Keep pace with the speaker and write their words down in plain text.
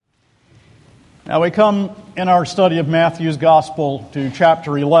Now we come in our study of Matthew's Gospel to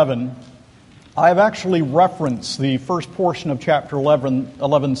chapter 11. I have actually referenced the first portion of chapter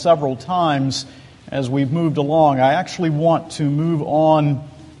 11 several times as we've moved along. I actually want to move on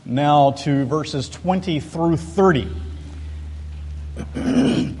now to verses 20 through 30.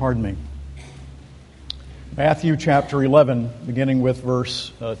 Pardon me. Matthew chapter 11, beginning with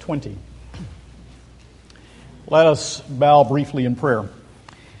verse 20. Let us bow briefly in prayer.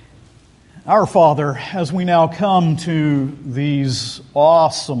 Our Father, as we now come to these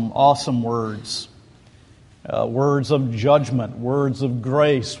awesome words, words of judgment, words of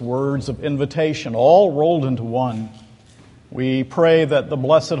grace, words of invitation, all rolled into one, we pray that the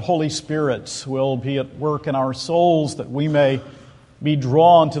blessed Holy Spirit will be at work in our souls, that we may be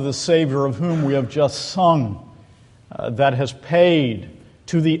drawn to the Savior of whom we have just sung, that has paid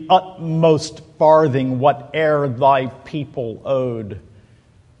to the utmost farthing whate'er thy people owed,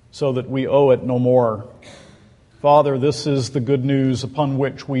 so that we owe it no more. Father, this is the good news upon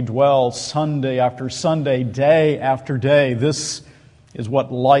which we dwell Sunday after Sunday, day after day. This is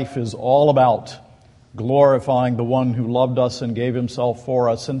what life is all about, glorifying the one who loved us and gave himself for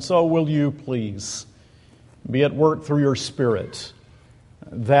us. And so will you please be at work through your Spirit,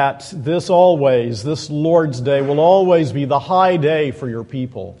 that this Lord's Day, will always be the high day for your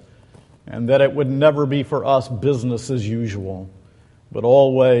people, and that it would never be for us business as usual, but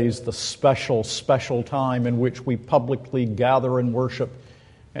always the special time in which we publicly gather and worship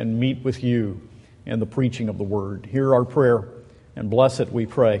and meet with you in the preaching of the Word. Hear our prayer and bless it, we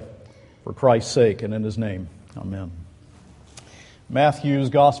pray, for Christ's sake and in His name. Amen. Matthew's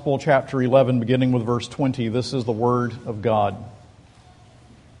Gospel, chapter 11, beginning with verse 20. This is the Word of God.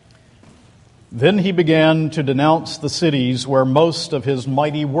 Then he began to denounce the cities where most of his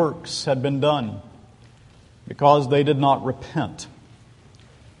mighty works had been done, because they did not repent.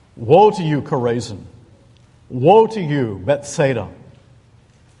 Woe to you, Chorazin! Woe to you, Bethsaida!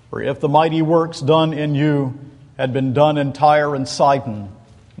 For if the mighty works done in you had been done in Tyre and Sidon,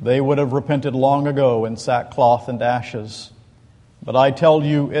 they would have repented long ago in sackcloth and ashes. But I tell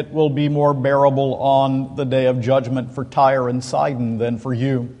you, it will be more bearable on the day of judgment for Tyre and Sidon than for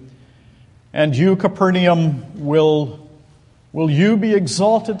you. And you, Capernaum, will you be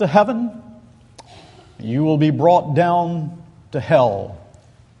exalted to heaven? You will be brought down to hell.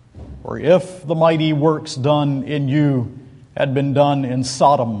 For if the mighty works done in you had been done in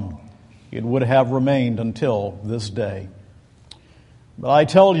Sodom, it would have remained until this day. But I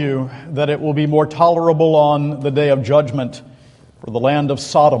tell you that it will be more tolerable on the day of judgment for the land of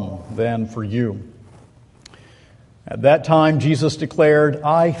Sodom than for you. At that time Jesus declared,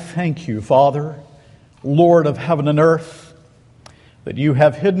 I thank you, Father, Lord of heaven and earth, that you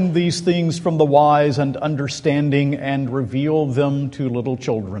have hidden these things from the wise and understanding and revealed them to little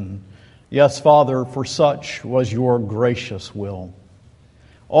children. Yes, Father, for such was your gracious will.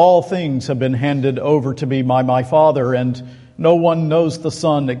 All things have been handed over to me by my Father, and no one knows the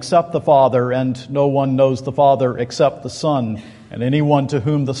Son except the Father, and no one knows the Father except the Son, and anyone to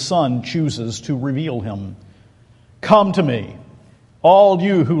whom the Son chooses to reveal him. Come to me, all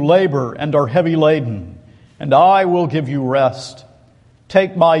you who labor and are heavy laden, and I will give you rest.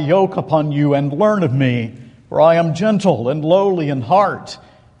 Take my yoke upon you and learn of me, for I am gentle and lowly in heart,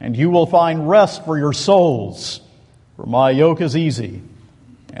 and you will find rest for your souls. For my yoke is easy,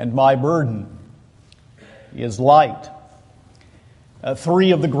 and my burden is light.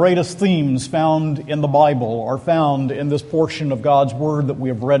 Three of the greatest themes found in the Bible are found in this portion of God's Word that we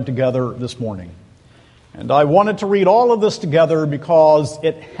have read together this morning. And I wanted to read all of this together because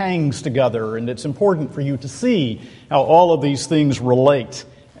it hangs together, and it's important for you to see how all of these things relate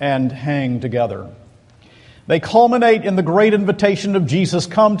and hang together. They culminate in the great invitation of Jesus,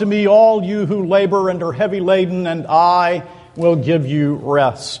 come to me, all you who labor and are heavy laden, and I will give you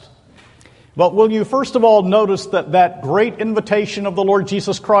rest. But will you first of all notice that great invitation of the Lord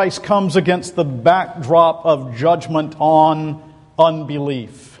Jesus Christ comes against the backdrop of judgment on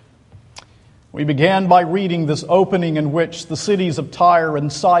unbelief? We began by reading this opening in which the cities of Tyre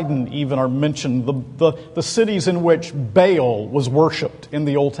and Sidon even are mentioned, the cities in which Baal was worshipped in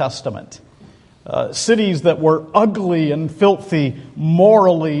the Old Testament. Cities that were ugly and filthy,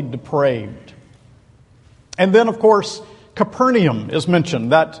 morally depraved. And then, of course, Capernaum is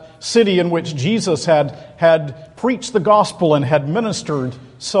mentioned, that city in which Jesus had preached the gospel and had ministered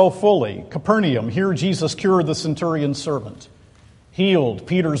so fully. Capernaum, here Jesus cured the centurion's servant, healed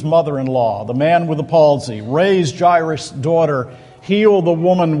Peter's mother-in-law, the man with the palsy, raised Jairus' daughter, healed the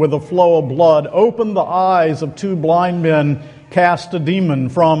woman with a flow of blood, opened the eyes of two blind men, cast a demon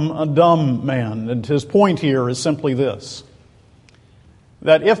from a dumb man. And his point here is simply this: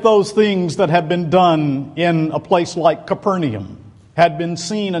 that if those things that have been done in a place like Capernaum had been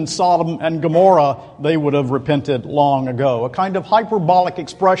seen in Sodom and Gomorrah, they would have repented long ago. A kind of hyperbolic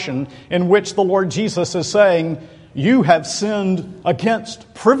expression in which the Lord Jesus is saying, you have sinned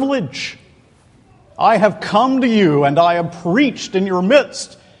against privilege. I have come to you, and I have preached in your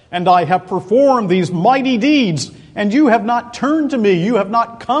midst, and I have performed these mighty deeds, and you have not turned to me, you have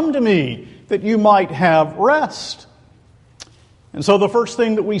not come to me, that you might have rest. And so the first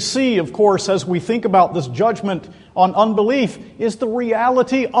thing that we see, of course, as we think about this judgment on unbelief is the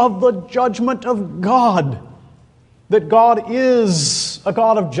reality of the judgment of God. That God is a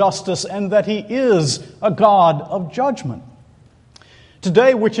God of justice and that He is a God of judgment.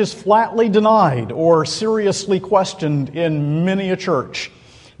 Today, which is flatly denied or seriously questioned in many a church,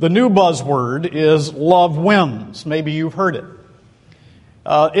 the new buzzword is love wins. Maybe you've heard it.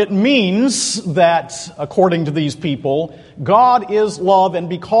 It means that, according to these people, God is love, and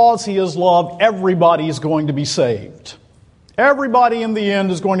because He is love, everybody is going to be saved. Everybody in the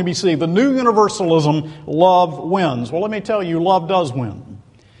end is going to be saved. The new universalism, love wins. Well, let me tell you, love does win.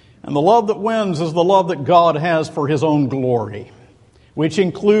 And the love that wins is the love that God has for His own glory, which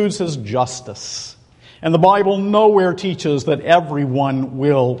includes His justice. And the Bible nowhere teaches that everyone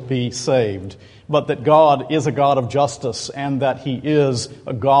will be saved, but that God is a God of justice and that He is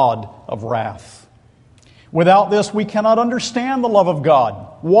a God of wrath. Without this, we cannot understand the love of God.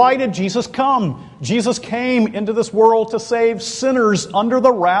 Why did Jesus come? Jesus came into this world to save sinners under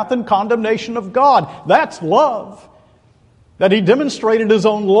the wrath and condemnation of God. That's love. That He demonstrated His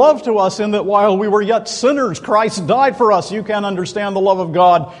own love to us in that while we were yet sinners, Christ died for us. You can't understand the love of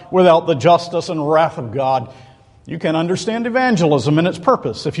God without the justice and wrath of God. You can't understand evangelism and its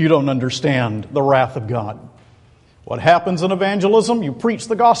purpose if you don't understand the wrath of God. What happens in evangelism? You preach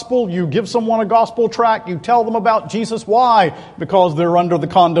the gospel, you give someone a gospel tract, you tell them about Jesus. Why? Because they're under the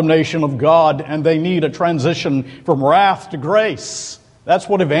condemnation of God and they need a transition from wrath to grace. That's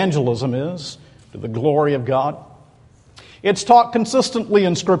what evangelism is, to the glory of God. It's taught consistently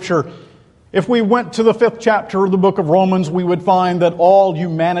in Scripture. If we went to the 5th chapter of the book of Romans, we would find that all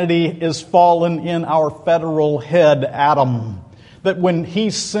humanity is fallen in our federal head, Adam. That when he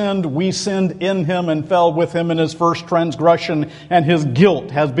sinned, we sinned in him and fell with him in his first transgression, and his guilt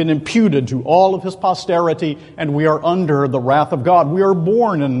has been imputed to all of his posterity, and we are under the wrath of God. We are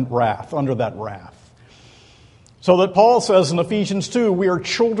born in wrath, under that wrath. So that Paul says in Ephesians 2, we are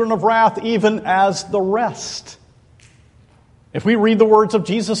children of wrath even as the rest. If we read the words of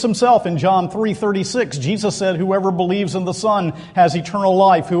Jesus Himself in John 3:36, Jesus said, whoever believes in the Son has eternal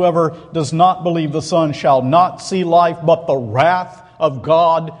life. Whoever does not believe the Son shall not see life, but the wrath of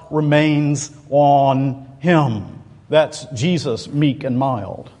God remains on him. That's Jesus, meek and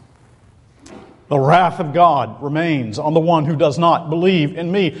mild. The wrath of God remains on the one who does not believe in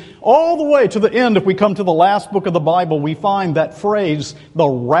me. All the way to the end, if we come to the last book of the Bible, we find that phrase, the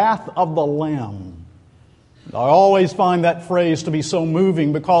wrath of the Lamb. I always find that phrase to be so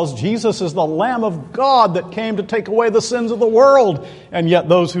moving because Jesus is the Lamb of God that came to take away the sins of the world. And yet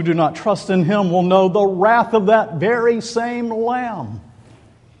those who do not trust in Him will know the wrath of that very same Lamb.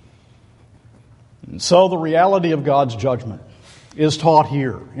 And so the reality of God's judgment is taught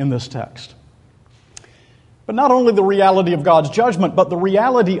here in this text. But not only the reality of God's judgment, but the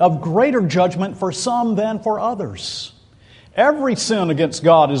reality of greater judgment for some than for others. Every sin against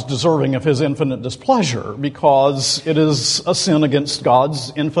God is deserving of His infinite displeasure because it is a sin against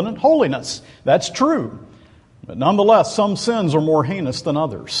God's infinite holiness. That's true. But nonetheless, some sins are more heinous than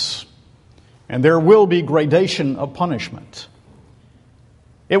others. And there will be gradation of punishment.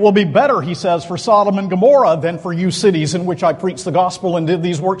 It will be better, he says, for Sodom and Gomorrah than for you cities in which I preached the gospel and did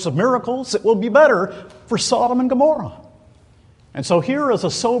these works of miracles. It will be better for Sodom and Gomorrah. And so here is a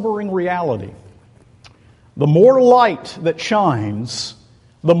sobering reality. The more light that shines,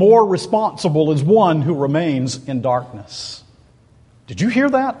 the more responsible is one who remains in darkness. Did you hear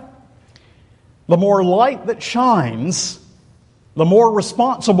that? The more light that shines, the more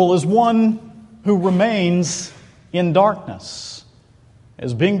responsible is one who remains in darkness.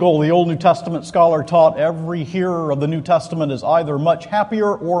 As Bingle, the Old New Testament scholar, taught, every hearer of the New Testament is either much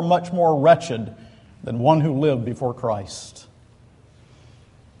happier or much more wretched than one who lived before Christ.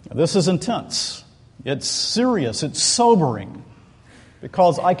 Now, this is intense. It's serious. It's sobering.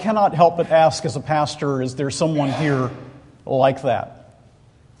 Because I cannot help but ask as a pastor, is there someone here like that?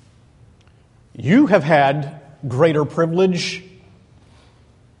 You have had greater privilege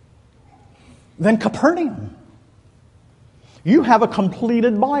than Capernaum. You have a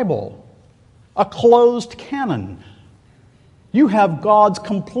completed Bible, a closed canon. You have God's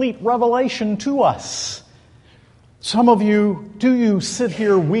complete revelation to us. Some of you, do you sit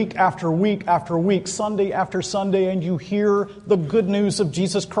here week after week after week, Sunday after Sunday, and you hear the good news of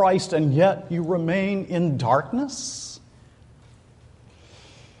Jesus Christ, and yet you remain in darkness?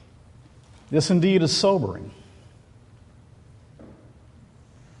 This indeed is sobering.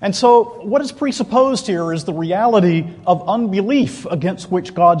 And so what is presupposed here is the reality of unbelief against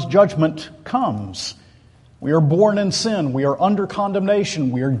which God's judgment comes. We are born in sin. We are under condemnation.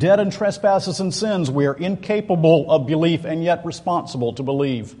 We are dead in trespasses and sins. We are incapable of belief and yet responsible to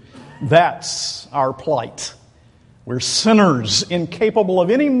believe. That's our plight. We're sinners, incapable of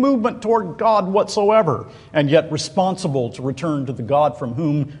any movement toward God whatsoever, and yet responsible to return to the God from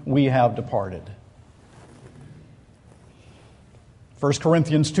whom we have departed. 1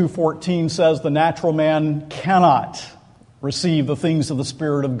 Corinthians 2:14 says the natural man cannot receive the things of the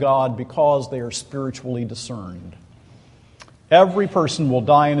Spirit of God because they are spiritually discerned. Every person will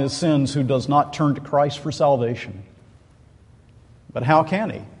die in his sins who does not turn to Christ for salvation. But how can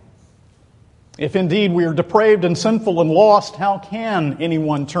he? If indeed we are depraved and sinful and lost, how can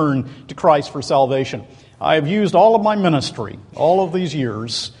anyone turn to Christ for salvation? I have used all of my ministry, all of these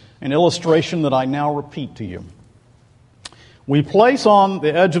years, an illustration that I now repeat to you. We place on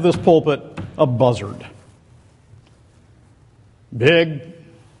the edge of this pulpit a buzzard. Big,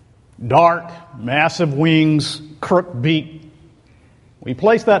 dark, massive wings, crooked beak. We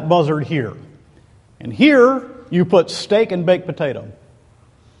place that buzzard here. And here you put steak and baked potato.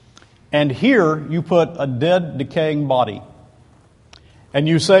 And here you put a dead, decaying body. And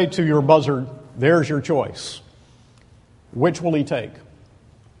you say to your buzzard, there's your choice. Which will he take?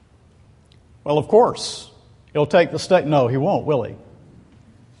 Well, of course, he'll take the steak. No, he won't, will he?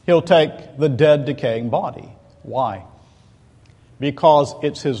 He'll take the dead, decaying body. Why? Because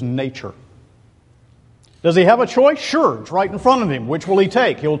it's his nature. Does he have a choice? Sure, it's right in front of him. Which will he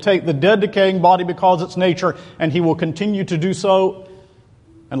take? He'll take the dead, decaying body because it's nature, and he will continue to do so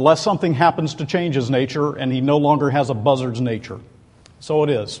unless something happens to change his nature and he no longer has a buzzard's nature. So it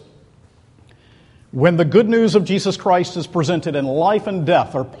is. When the good news of Jesus Christ is presented and life and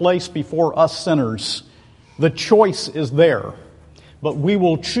death are placed before us sinners, the choice is there. But we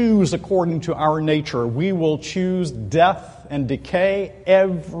will choose according to our nature. We will choose death and decay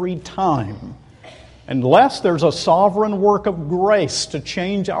every time. Unless there's a sovereign work of grace to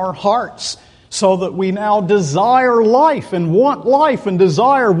change our hearts so that we now desire life and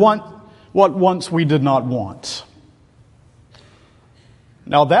desire what once we did not want.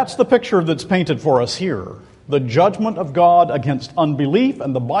 Now that's the picture that's painted for us here. The judgment of God against unbelief,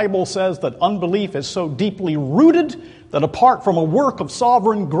 and the Bible says that unbelief is so deeply rooted that apart from a work of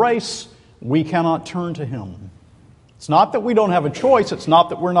sovereign grace, we cannot turn to Him. It's not that we don't have a choice. It's not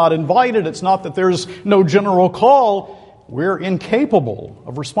that we're not invited. It's not that there's no general call. We're incapable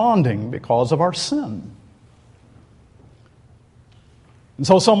of responding because of our sin. And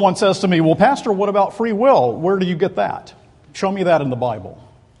so someone says to me, well, Pastor, what about free will? Where do you get that? Show me that in the Bible.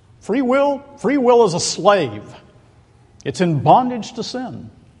 Free will is a slave. It's in bondage to sin.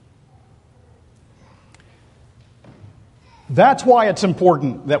 That's why it's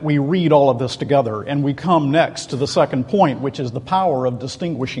important that we read all of this together, and we come next to the second point, which is the power of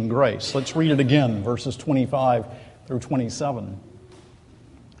distinguishing grace. Let's read it again, verses 25 through 27.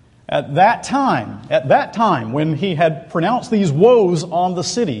 At that time, when he had pronounced these woes on the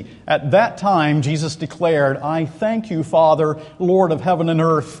city, at that time Jesus declared, I thank you, Father, Lord of heaven and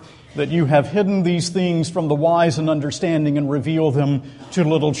earth, that you have hidden these things from the wise and understanding and revealed them to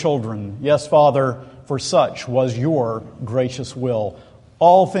little children. Yes, Father, for such was your gracious will.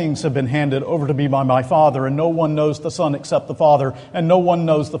 All things have been handed over to me by my Father, and no one knows the Son except the Father, and no one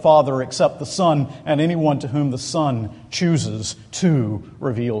knows the Father except the Son, and anyone to whom the Son chooses to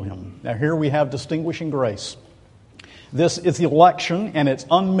reveal him. Now here we have distinguishing grace. This is the election, and it's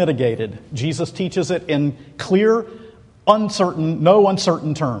unmitigated. Jesus teaches it in clear, no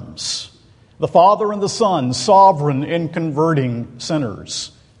uncertain terms. The Father and the Son, sovereign in converting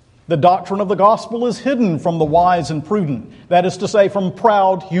sinners. The doctrine of the gospel is hidden from the wise and prudent, that is to say, from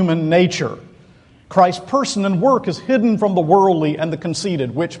proud human nature. Christ's person and work is hidden from the worldly and the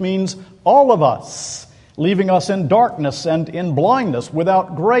conceited, which means all of us, leaving us in darkness and in blindness.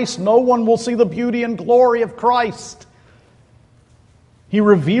 Without grace, no one will see the beauty and glory of Christ. He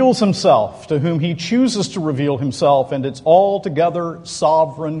reveals himself to whom he chooses to reveal himself, and it's altogether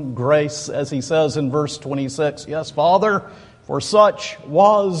sovereign grace, as he says in verse 26. Yes, Father, for such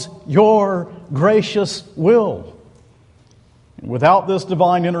was your gracious will. Without this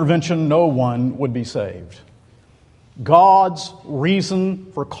divine intervention, no one would be saved. God's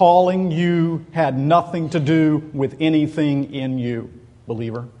reason for calling you had nothing to do with anything in you,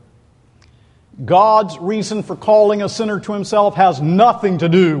 believer. God's reason for calling a sinner to himself has nothing to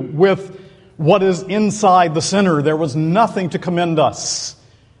do with what is inside the sinner. There was nothing to commend us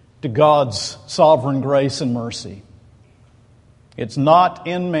to God's sovereign grace and mercy. It's not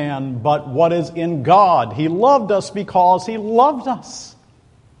in man, but what is in God. He loved us because He loved us.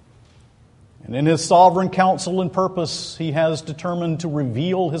 And in His sovereign counsel and purpose, He has determined to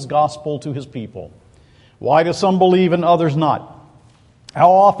reveal His gospel to His people. Why do some believe and others not?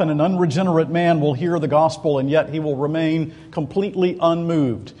 How often an unregenerate man will hear the gospel and yet he will remain completely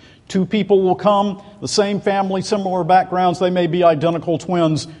unmoved. Two people will come, the same family, similar backgrounds, they may be identical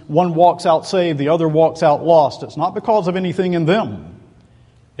twins. One walks out saved, the other walks out lost. It's not because of anything in them.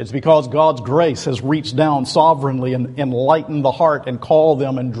 It's because God's grace has reached down sovereignly and enlightened the heart and called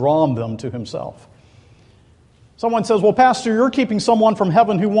them and drawn them to Himself. Someone says, well, Pastor, you're keeping someone from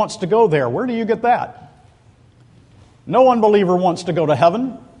heaven who wants to go there. Where do you get that? No unbeliever wants to go to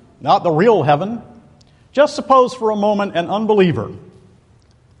heaven, not the real heaven. Just suppose for a moment an unbeliever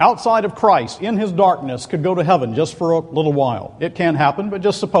outside of Christ, in his darkness, could go to heaven just for a little while. It can't happen, but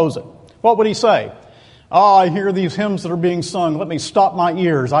just suppose it. What would he say? I hear these hymns that are being sung. Let me stop my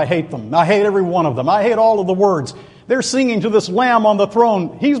ears. I hate them. I hate every one of them. I hate all of the words. They're singing to this Lamb on the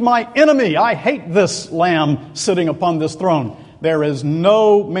throne. He's my enemy. I hate this Lamb sitting upon this throne. There is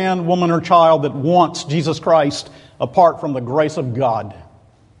no man, woman, or child that wants Jesus Christ apart from the grace of God.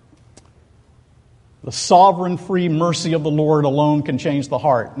 The sovereign free mercy of the Lord alone can change the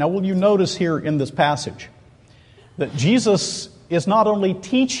heart. Now, will you notice here in this passage that Jesus is not only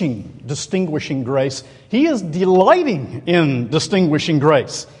teaching distinguishing grace, He is delighting in distinguishing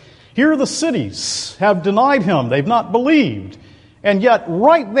grace. Here the cities have denied Him. They've not believed. And yet,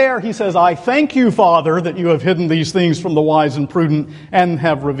 right there, He says, I thank you, Father, that you have hidden these things from the wise and prudent and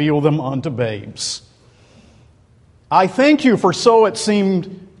have revealed them unto babes. I thank you, for so it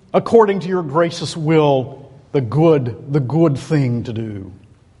seemed, according to your gracious will, the good thing to do.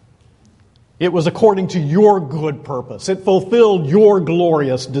 It was according to your good purpose. It fulfilled your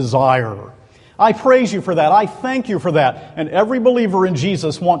glorious desire. I praise you for that. I thank you for that. And every believer in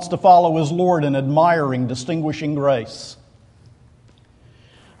Jesus wants to follow his Lord in admiring, distinguishing grace.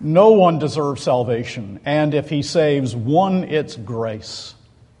 No one deserves salvation, and if he saves one, it's grace.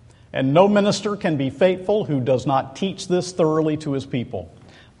 And no minister can be faithful who does not teach this thoroughly to his people.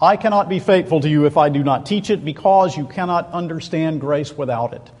 I cannot be faithful to you if I do not teach it, because you cannot understand grace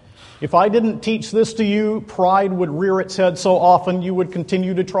without it. If I didn't teach this to you, pride would rear its head so often you would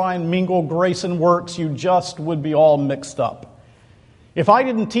continue to try and mingle grace and works. You just would be all mixed up. If I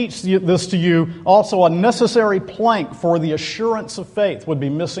didn't teach this to you, also a necessary plank for the assurance of faith would be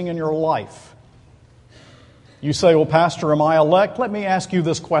missing in your life. You say, well, Pastor, am I elect? Let me ask you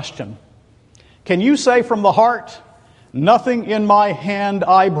this question. Can you say from the heart, nothing in my hand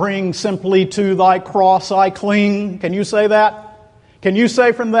I bring, simply to thy cross I cling? Can you say that? Can you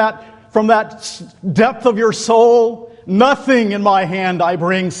say from that depth of your soul, nothing in my hand I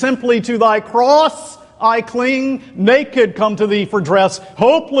bring, simply to thy cross I cling? Naked come to thee for dress,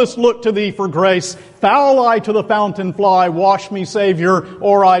 hopeless look to thee for grace. Foul I to the fountain fly, wash me, Savior,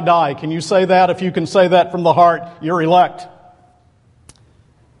 or I die. Can you say that? If you can say that from the heart, you're elect.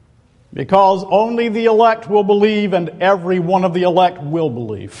 Because only the elect will believe, and every one of the elect will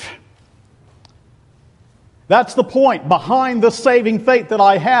believe. That's the point. Behind the saving faith that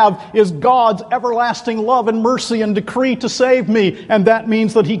I have is God's everlasting love and mercy and decree to save me. And that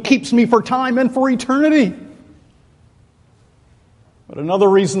means that He keeps me for time and for eternity. But another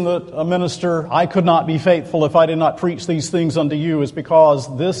reason that a minister, I could not be faithful if I did not preach these things unto you, is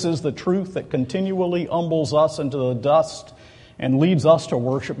because this is the truth that continually humbles us into the dust and leads us to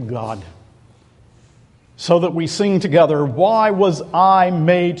worship God. So that we sing together, why was I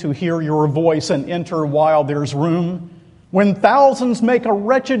made to hear your voice and enter while there's room? When thousands make a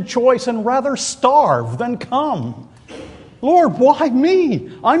wretched choice and rather starve than come. Lord, why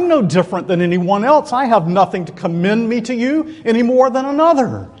me? I'm no different than anyone else. I have nothing to commend me to you any more than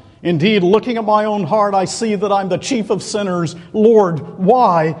another. Indeed, looking at my own heart, I see that I'm the chief of sinners. Lord,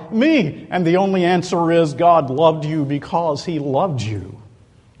 why me? And the only answer is, God loved you because He loved you.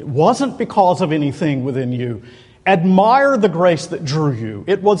 It wasn't because of anything within you. Admire the grace that drew you.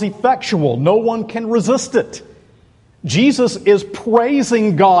 It was effectual. No one can resist it. Jesus is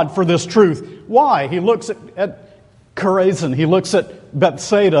praising God for this truth. Why? He looks at Chorazin. He looks at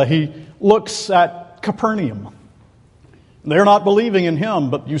Bethsaida. He looks at Capernaum. They're not believing in Him,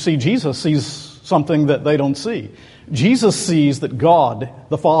 but you see, Jesus sees something that they don't see. Jesus sees that God,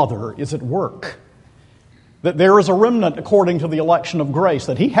 the Father, is at work. that there is a remnant according to the election of grace,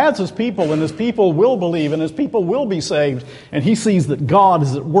 that He has His people and His people will believe and His people will be saved. And He sees that God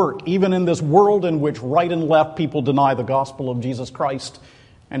is at work even in this world in which right and left people deny the gospel of Jesus Christ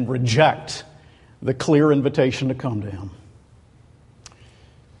and reject the clear invitation to come to Him.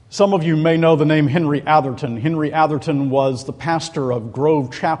 Some of you may know the name Henry Atherton. Henry Atherton was the pastor of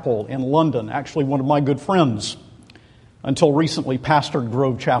Grove Chapel in London, actually one of my good friends, until recently pastored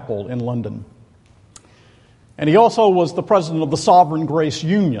Grove Chapel in London. And he also was the president of the Sovereign Grace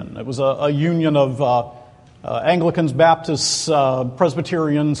Union. It was a union of Anglicans, Baptists,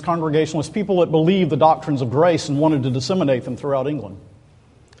 Presbyterians, Congregationalists, people that believed the doctrines of grace and wanted to disseminate them throughout England.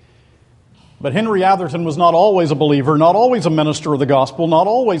 But Henry Atherton was not always a believer, not always a minister of the gospel, not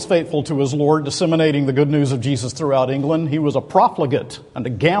always faithful to his Lord, disseminating the good news of Jesus throughout England. He was a profligate and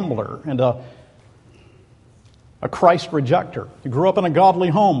a gambler and a Christ rejecter. He grew up in a godly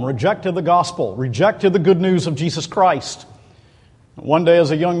home, rejected the gospel, rejected the good news of Jesus Christ. One day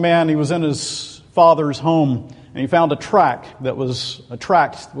as a young man, he was in his father's home and he found a tract that was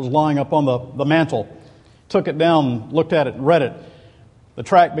lying up on the mantle. Took it down, looked at it, and read it. The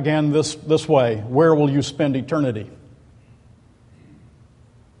tract began this way: "Where will you spend eternity?"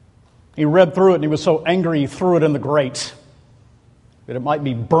 He read through it and he was so angry he threw it in the grate that it might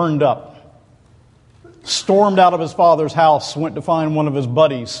be burned up. Stormed out of his father's house, went to find one of his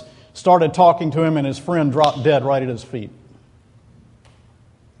buddies, started talking to him, and his friend dropped dead right at his feet.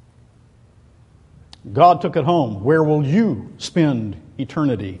 God took it home. Where will you spend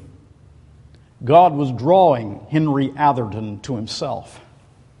eternity? God was drawing Henry Atherton to Himself.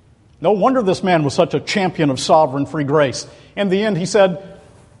 No wonder this man was such a champion of sovereign free grace. In the end, he said,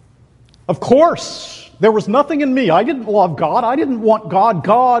 "Of course, there was nothing in me. I didn't love God. I didn't want God.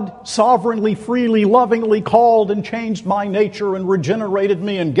 God sovereignly, freely, lovingly called and changed my nature and regenerated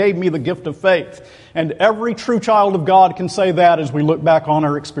me and gave me the gift of faith." And every true child of God can say that as we look back on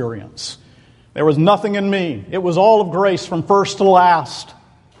our experience. There was nothing in me. It was all of grace from first to last.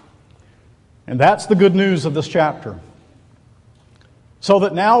 And that's the good news of this chapter. So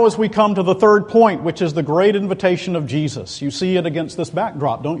that now as we come to the third point, which is the great invitation of Jesus, you see it against this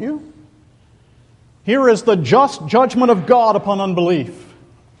backdrop, don't you? Here is the just judgment of God upon unbelief.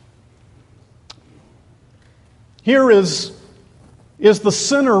 Here is the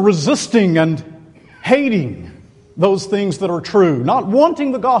sinner resisting and hating those things that are true, not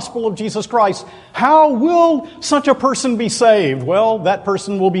wanting the gospel of Jesus Christ. How will such a person be saved? Well, that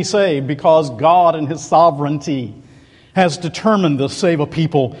person will be saved because God in His sovereignty has determined to save a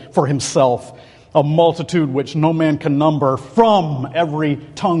people for Himself, a multitude which no man can number, from every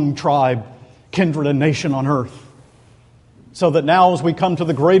tongue, tribe, kindred, and nation on earth. So that now as we come to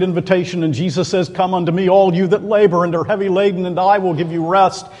the great invitation, and Jesus says, "Come unto me, all you that labor and are heavy laden, and I will give you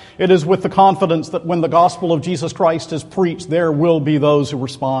rest," it is with the confidence that when the gospel of Jesus Christ is preached, there will be those who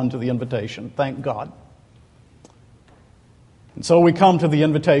respond to the invitation. Thank God. And so we come to the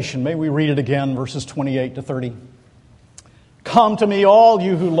invitation. May we read it again, verses 28 to 30. "Come to me, all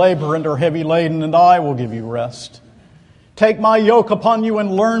you who labor and are heavy laden, and I will give you rest. Take my yoke upon you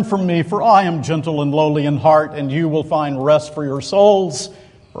and learn from me, for I am gentle and lowly in heart, and you will find rest for your souls.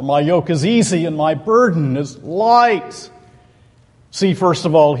 For my yoke is easy and my burden is light." See, first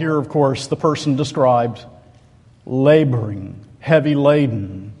of all, here, of course, the person described, laboring, heavy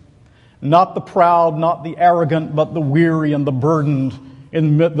laden. Not the proud, not the arrogant, but the weary and the burdened,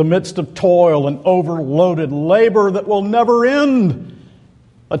 in the midst of toil and overloaded labor that will never end.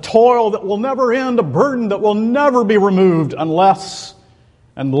 A toil that will never end, a burden that will never be removed unless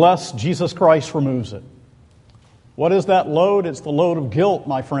Jesus Christ removes it. What is that load? It's the load of guilt,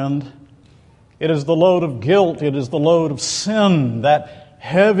 my friend. It is the load of guilt. It is the load of sin, that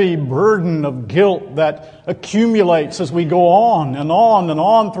heavy burden of guilt that accumulates as we go on and on and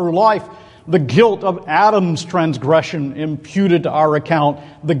on through life. The guilt of Adam's transgression imputed to our account.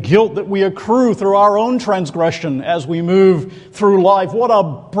 The guilt that we accrue through our own transgression as we move through life. What a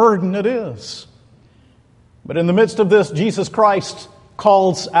burden it is. But in the midst of this, Jesus Christ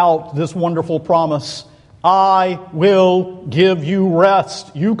calls out this wonderful promise. "I will give you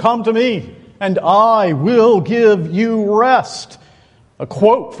rest. You come to me, and I will give you rest." A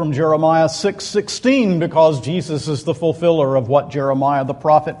quote from Jeremiah 6:16, because Jesus is the fulfiller of what Jeremiah the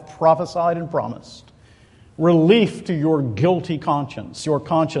prophet prophesied and promised. Relief to your guilty conscience. Your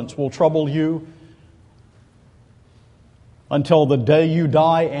conscience will trouble you until the day you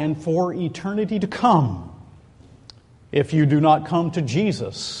die and for eternity to come if you do not come to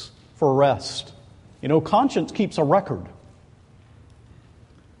Jesus for rest. You know, conscience keeps a record.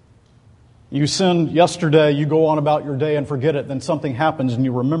 You sinned yesterday, you go on about your day and forget it, then something happens and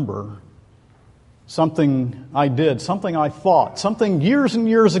you remember. something I did, something I thought, something years and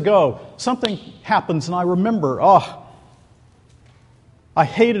years ago, something happens and I remember, I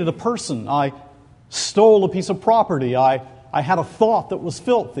hated a person, I stole a piece of property, I had a thought that was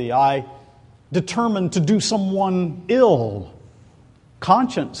filthy, I determined to do someone ill.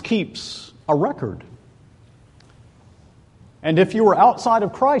 Conscience keeps a record. And if you are outside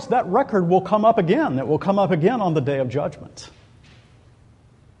of Christ, that record will come up again. It will come up again on the day of judgment.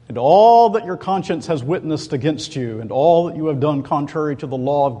 And all that your conscience has witnessed against you, and all that you have done contrary to the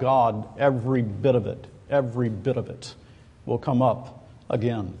law of God, every bit of it will come up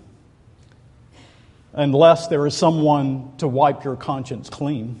again. Unless there is someone to wipe your conscience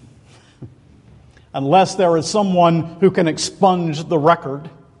clean. Unless there is someone who can expunge the record.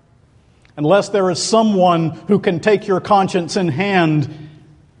 Unless there is someone who can take your conscience in hand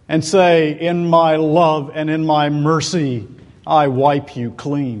and say, in my love and in my mercy, I wipe you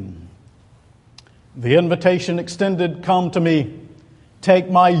clean. The invitation extended, come to me, take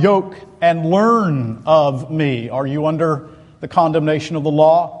my yoke and learn of me. Are you under the condemnation of the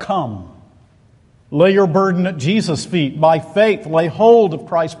law? Come. Lay your burden at Jesus' feet. By faith, lay hold of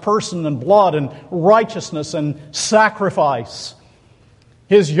Christ's person and blood and righteousness and sacrifice.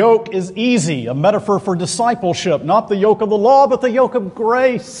 His yoke is easy, a metaphor for discipleship, not the yoke of the law, but the yoke of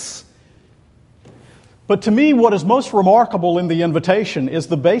grace. But to me, what is most remarkable in the invitation is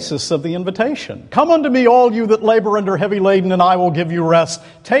the basis of the invitation. Come unto me, all you that labor and are heavy laden, and I will give you rest.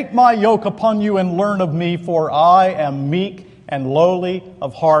 Take my yoke upon you and learn of me, for I am meek and lowly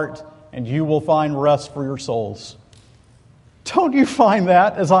of heart, and you will find rest for your souls. Don't you find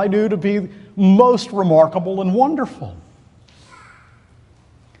that, as I do, to be most remarkable and wonderful?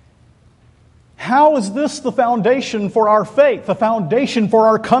 How is this the foundation for our faith, the foundation for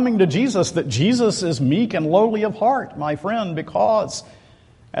our coming to Jesus, that Jesus is meek and lowly of heart, my friend? Because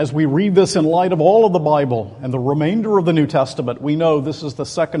as we read this in light of all of the Bible and the remainder of the New Testament, we know this is the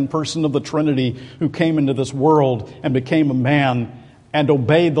second person of the Trinity who came into this world and became a man and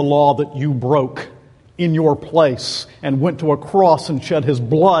obeyed the law that you broke in your place and went to a cross and shed His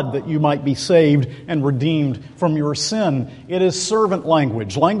blood that you might be saved and redeemed from your sin. It is servant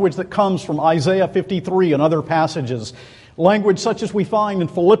language that comes from Isaiah 53 and other passages. Language such as we find in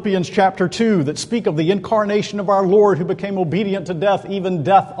Philippians chapter 2 that speak of the incarnation of our Lord who became obedient to death, even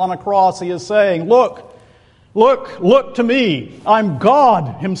death on a cross. He is saying, look to me. I'm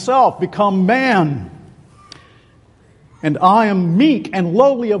God Himself become man. And I am meek and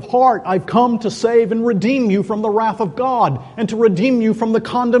lowly of heart. I've come to save and redeem you from the wrath of God and to redeem you from the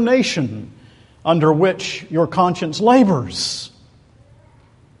condemnation under which your conscience labors.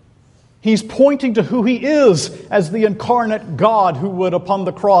 He's pointing to who He is as the incarnate God who would upon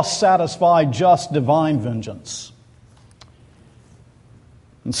the cross satisfy just divine vengeance.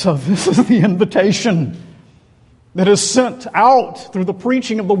 And so this is the invitation that is sent out through the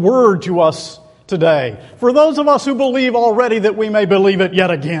preaching of the Word to us today. For those of us who believe already, that we may believe it yet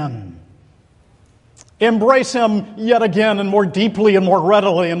again. Embrace Him yet again and more deeply and more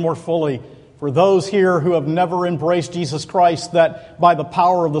readily and more fully. For those here who have never embraced Jesus Christ, that by the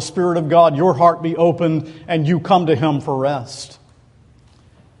power of the Spirit of God, your heart be opened and you come to Him for rest.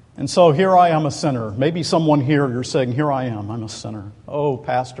 And so here I am, a sinner. Maybe someone here, you're saying, here I am, I'm a sinner. Oh,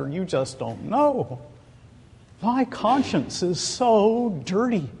 Pastor, you just don't know. My conscience is so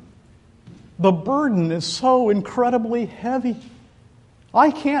dirty. The burden is so incredibly heavy. I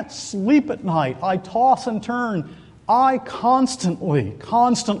can't sleep at night. I toss and turn. I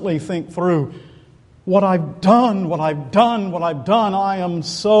constantly think through what I've done. I am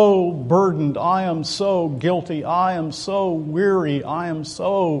so burdened. I am so guilty. I am so weary. I am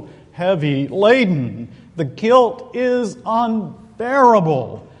so heavy laden. The guilt is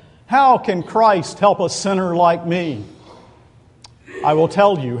unbearable. How can Christ help a sinner like me? I will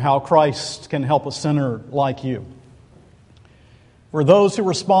tell you how Christ can help a sinner like you. For those who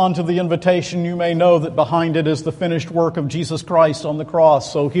respond to the invitation, you may know that behind it is the finished work of Jesus Christ on the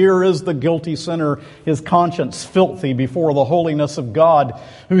cross. So here is the guilty sinner, his conscience filthy before the holiness of God,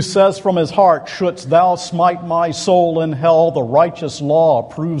 who says from his heart, "Shouldst thou smite my soul in hell, the righteous law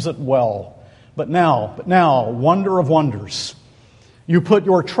proves it well." But now, wonder of wonders, you put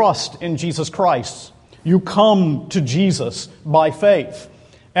your trust in Jesus Christ. You come to Jesus by faith,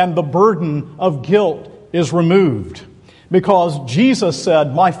 and the burden of guilt is removed. Because Jesus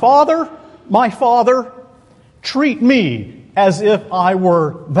said, my Father, treat me as if I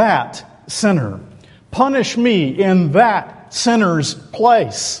were that sinner. Punish me in that sinner's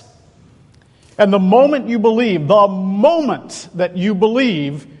place." And the moment that you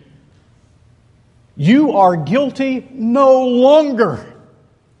believe, you are guilty no longer.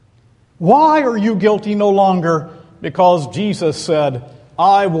 Why are you guilty no longer? Because Jesus said,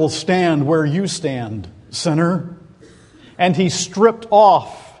 I will stand where you stand, sinner. And he stripped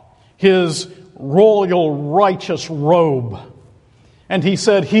off his royal righteous robe. And he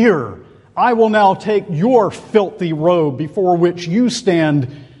said, here, I will now take your filthy robe before which you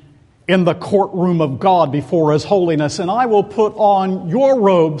stand in the courtroom of God before His holiness, and I will put on your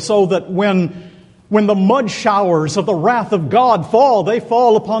robe so that when the mud showers of the wrath of God fall, they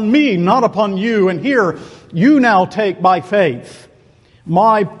fall upon me, not upon you. And here, you now take by faith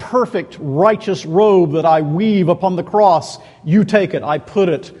my perfect righteous robe that I weave upon the cross. You take it, I put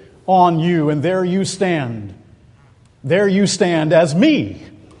it on you, and there you stand. There you stand as me.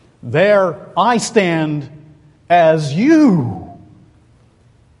 There I stand as you.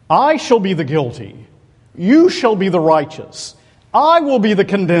 I shall be the guilty. You shall be the righteous. I will be the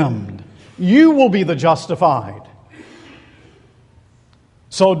condemned. You will be the justified.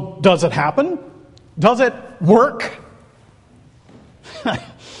 So does it happen? Does it work?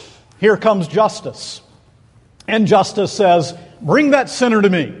 Here comes justice. And justice says, bring that sinner to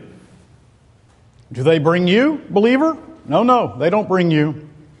me. Do they bring you, believer? No, they don't bring you.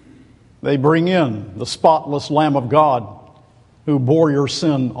 They bring in the spotless Lamb of God who bore your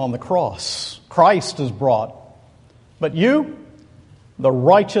sin on the cross. Christ is brought. But you, the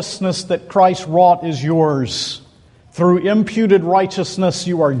righteousness that Christ wrought is yours. Through imputed righteousness,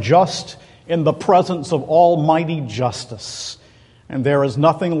 you are just in the presence of almighty justice. And there is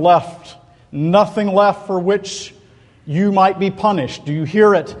nothing left for which you might be punished. Do you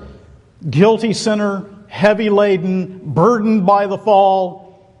hear it? Guilty sinner, heavy laden, burdened by the fall.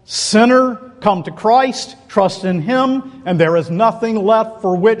 Sinner, come to Christ, trust in Him, and there is nothing left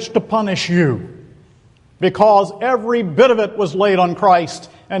for which to punish you. Because every bit of it was laid on Christ,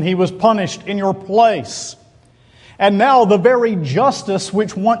 and He was punished in your place. And now the very justice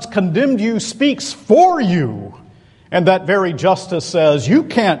which once condemned you speaks for you. And that very justice says, you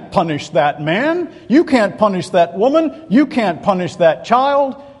can't punish that man, you can't punish that woman, you can't punish that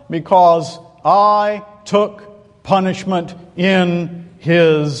child, because I took punishment in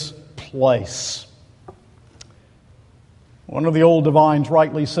His place. One of the old divines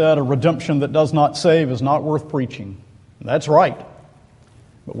rightly said, a redemption that does not save is not worth preaching. That's right.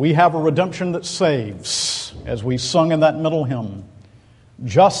 But we have a redemption that saves, as we sung in that middle hymn.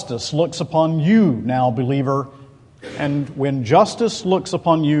 Justice looks upon you now, believer. And when justice looks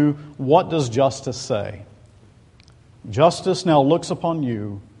upon you, what does justice say? Justice now looks upon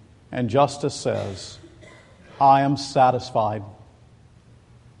you, and justice says, I am satisfied.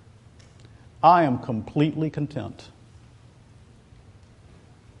 I am completely content.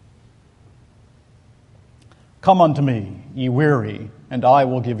 Come unto me, ye weary, and I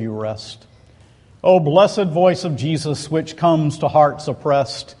will give you rest. O blessed voice of Jesus, which comes to hearts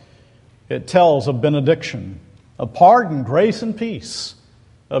oppressed, it tells of benediction, of pardon, grace, and peace,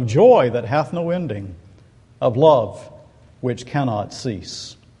 of joy that hath no ending, of love which cannot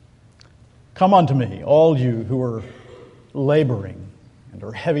cease. Come unto me, all you who are laboring and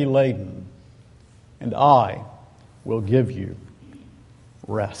are heavy laden, and I will give you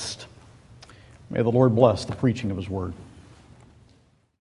rest. May the Lord bless the preaching of His word.